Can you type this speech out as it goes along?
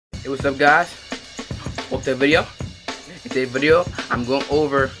Hey, what's up, guys? Hope that video. In today's video, I'm going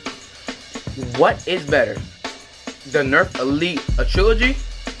over what is better, the Nerf Elite a Trilogy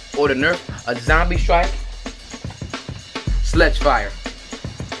or the Nerf a Zombie Strike Sledge Fire.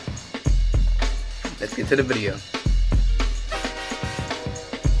 Let's get to the video.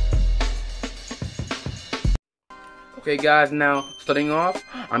 Okay guys, now starting off,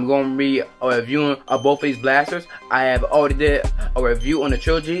 I'm going to be reviewing both of these blasters. I have already did a review on the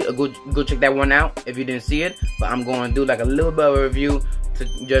Trilogy. Go check that one out if you didn't see it. But I'm going to do like a little bit of a review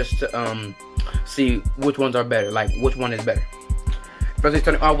to just see which ones are better, like which one is better. First,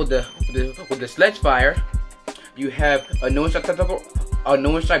 starting off with the Sledge Fire, you have a no strike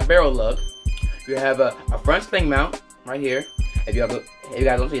barrel lug. You have a front sling mount right here. If you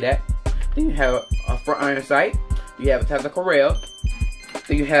guys don't see that, then you have a front iron sight. You have a tactical rail.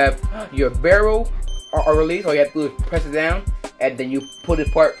 Then you have your barrel or release. All you have to do is press it down, and then you put this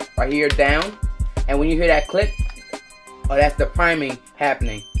part right here down. And when you hear that click, that's the priming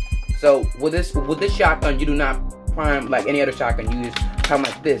happening. So with this shotgun, you do not prime like any other shotgun. You just prime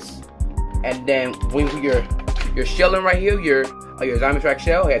like this, and then when you're shelling right here, your zombie strike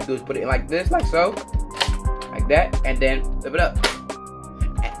shell, all you have to do is put it in like this, like so, like that, and then flip it up.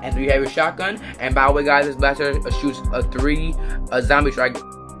 And you have your shotgun. And by the way, guys, this blaster shoots three zombie strike.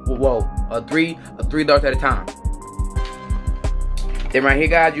 Whoa, three darts at a time. Then right here,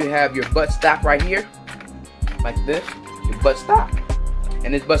 guys, you have your butt stock right here, like this. Your butt stock,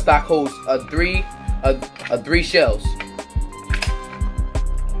 and this butt stock holds three shells.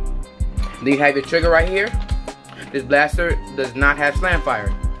 Then you have your trigger right here. This blaster does not have slam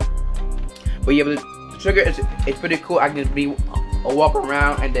fire, but yeah, the trigger is pretty cool. I can just be walk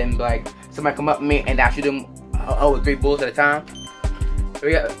around and then like somebody come up to me and I shoot them with 3 bullets at a time. So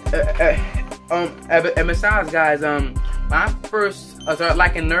yeah, and besides, guys, when I first started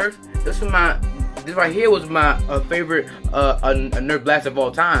liking Nerf, this right here was my favorite a Nerf blaster of all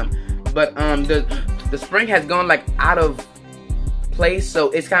time. But the spring has gone like out of place,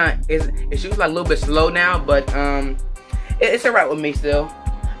 so it shoots like a little bit slow now. But it's alright with me still.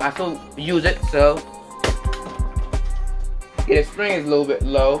 I still use it, so. Yeah, the spring is a little bit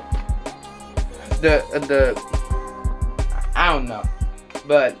low. I don't know,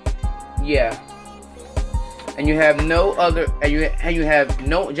 but yeah. And you have no other, and you have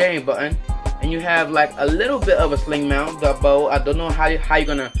no jamming button, and you have like a little bit of a sling mount, the bow. I don't know how you're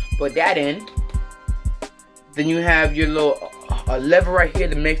gonna put that in. Then you have your little lever right here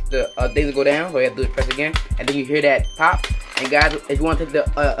that makes the things go down. So you have to do is press again, and then you hear that pop. And guys, if you want to take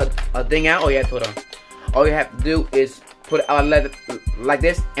the thing out, you have to hold on. All you have to do is put it out like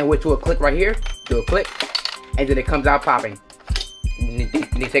this and wait to a click right here. Do a click, and then it comes out popping. You need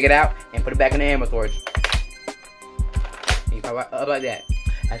to take it out and put it back in the ammo storage. And you pop up like that.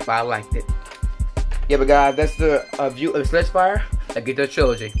 That's why I liked it. Yeah, but guys, that's the view of Sledge Fire. Let's get to the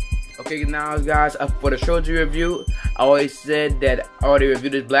Trilogy. Okay, now guys, for the Trilogy review, I always said that I already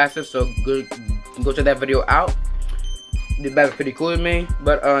reviewed this blaster, so go check that video out. This blaster's pretty cool to me,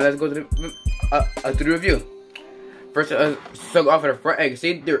 but let's go to the review. First, so off of the front, you can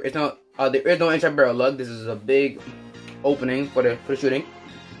see there is no inside barrel lug. This is a big opening for the shooting.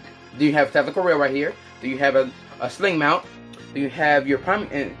 Do you have tactical rail right here? Do you have a sling mount? Do you have your priming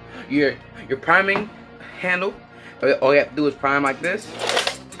and your priming handle? All you have to do is prime like this,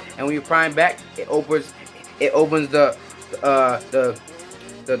 and when you prime back, it opens the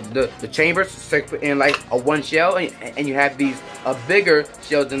chambers, so you put in like a 1 shell, and you have these bigger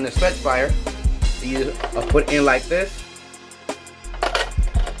shells than the Sledge Fire. You put it in like this,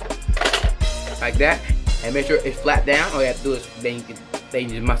 like that, and make sure it's flat down. All you have to do is then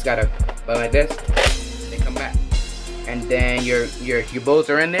you just gotta put it like this, then come back, and then your bullets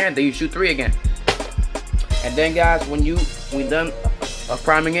are in there, and then you shoot 3 again. And then guys, when done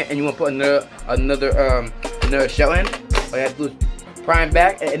priming it, and you want to put another shell in, all you have to do is prime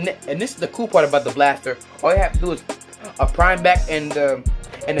back, and this is the cool part about the blaster. All you have to do is prime back, and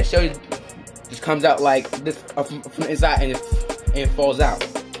the shell just comes out like this from the inside, and it falls out.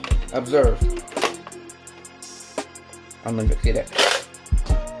 Observe. I'm gonna see that,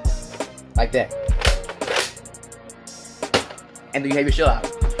 like that, and then you have your shell out.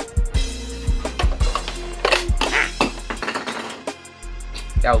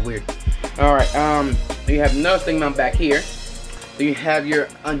 That was weird. All right. Then you have another sling mount back here. Then you have your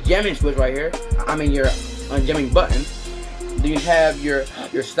unjamming switch right here. I mean your unjamming button. Then you have your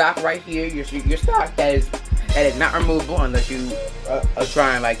stock right here. Your stock that is not removable unless you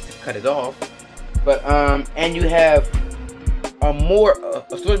try and like cut it off. But and you have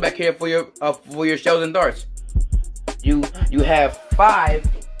a switch back here for your shells and darts. You have 5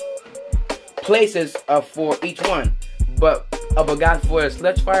 places for each one. But guys, for the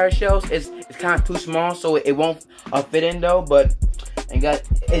Sledge Fire shells, it's kind of too small, so it won't fit in though. But and guys,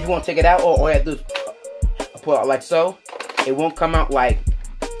 if you want to take it out, all you have to do is pull it out like so. It won't come out like,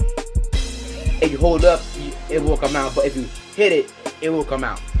 if you hold up, it will come out. But if you hit it, it will come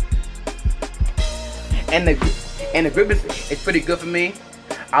out. And the grip is pretty good for me.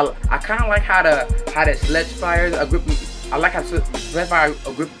 I kind of like how the Sledge Fire grip. I like how Sledge Fire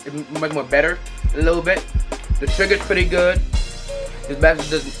grip is much more better a little bit. The trigger's pretty good. This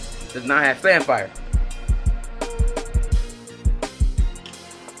blaster does not have slam fire.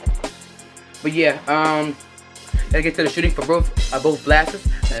 But yeah, let's get to the shooting for both blasters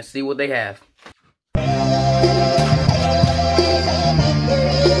and see what they have.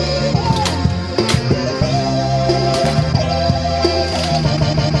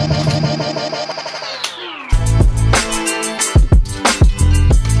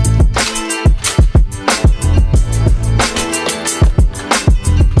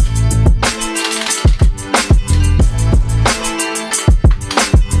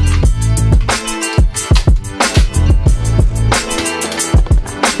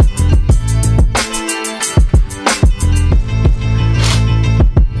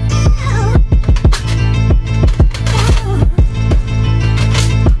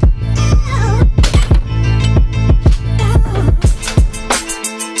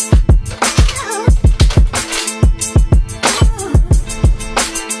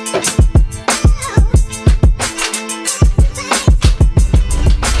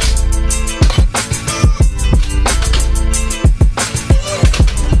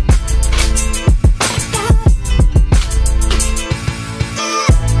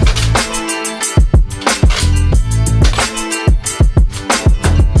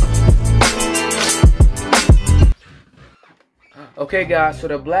 Okay guys, so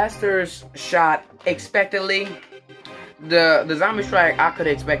the blasters shot expectedly. The zombie strike, I could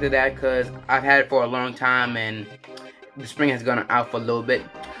have expected that because I've had it for a long time and the spring has gone out for a little bit.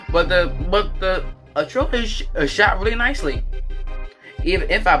 But the Trilogy shot really nicely. Even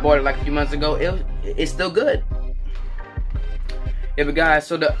if I bought it like a few months ago, it's still good. Yeah, but guys,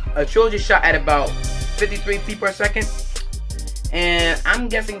 so the Trilogy shot at about 53 feet per second. And I'm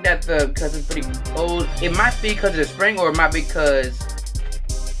guessing that because it's pretty old, it might be because of the spring, or it might be because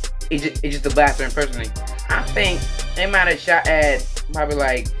it's just the blaster. And personally, I think it might have shot at probably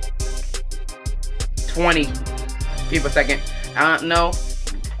like 20 feet per second. I don't know.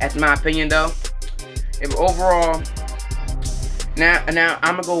 That's my opinion though. If overall, now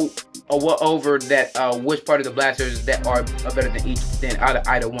I'm gonna go over that which part of the blasters that are better than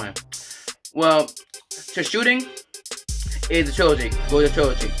either one. Well, to shooting is the Trilogy. Go with the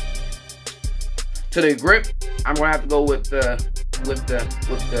Trilogy. To the grip, I'm gonna have to go with the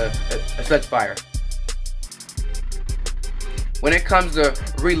Sledge Fire. When it comes to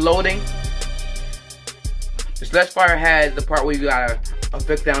reloading, the Sledge Fire has the part where you gotta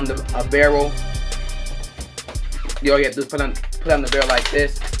fix down a barrel. You all you have to do is put on the barrel like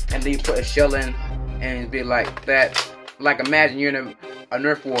this, and then you put a shell in, and it'd be like that. Like imagine you're in a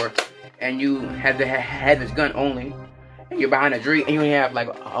Nerf war, and you have to have this gun only. And you're behind a tree, and you only have like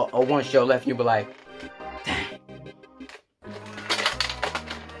a one shell left. You'll be like, dang.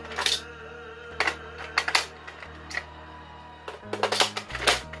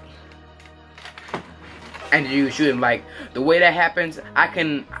 And you shoot him. Like the way that happens, I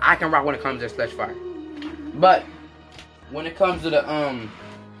can rock when it comes to Sledge Fire. But when it comes to the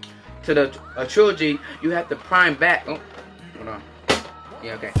Trilogy, you have to prime back. Oh, hold on.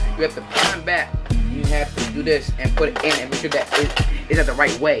 Yeah, okay. You have to prime back. You have to do this and put it in and make sure that it's at the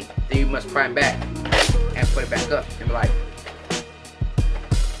right way. Then you must prime back and put it back up and be like,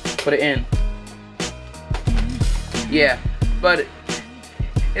 put it in. Yeah, but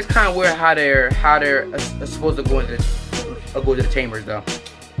it's kind of weird how they're supposed to go into the chambers though.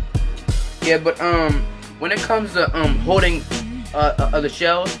 Yeah, but when it comes to holding the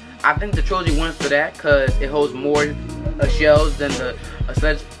shells, I think the Trilogy wins for that because it holds more shells than a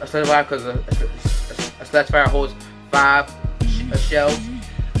Sledge Fire, because a Sledge Fire holds 5 shells.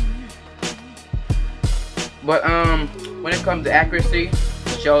 But when it comes to accuracy,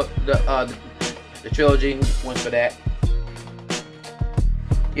 the Trilogy wins for that.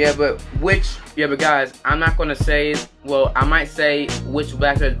 Yeah, but guys, I'm not gonna say. Well, I might say which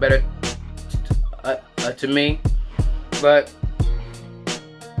blaster is better to me, but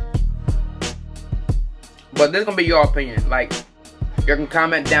this is gonna be your opinion. Like, you can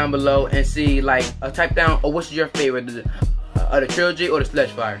comment down below and see, like, type down, what's your favorite, the Trilogy or the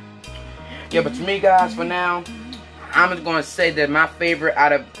Sledge Fire? Yeah, but to me, guys, for now, I'm just gonna say that my favorite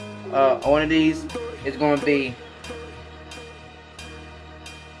out of one of these is going to be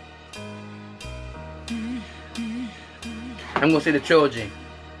I'm going to say the Trilogy.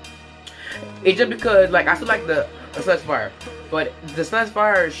 It's just because, like, I still like the Sledge Fire, but the Sledge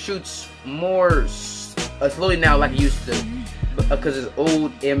Fire shoots more slowly now, like it used to, because it's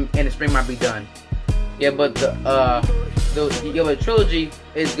old and the spring might be done. Yeah, but the Trilogy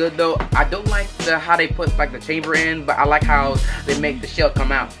is good though. I don't like how they put like the chamber in, but I like how they make the shell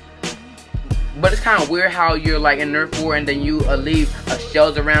come out. But it's kind of weird how you're like in Nerf war and then you leave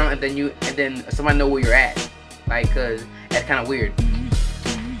shells around and then somebody know where you're at, like, cause that's kind of weird.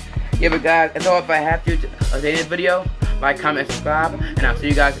 Yeah, but guys, that's all if I have to today in this video. Like, comment, subscribe, and I'll see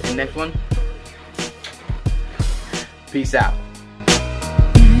you guys in the next one. Peace out.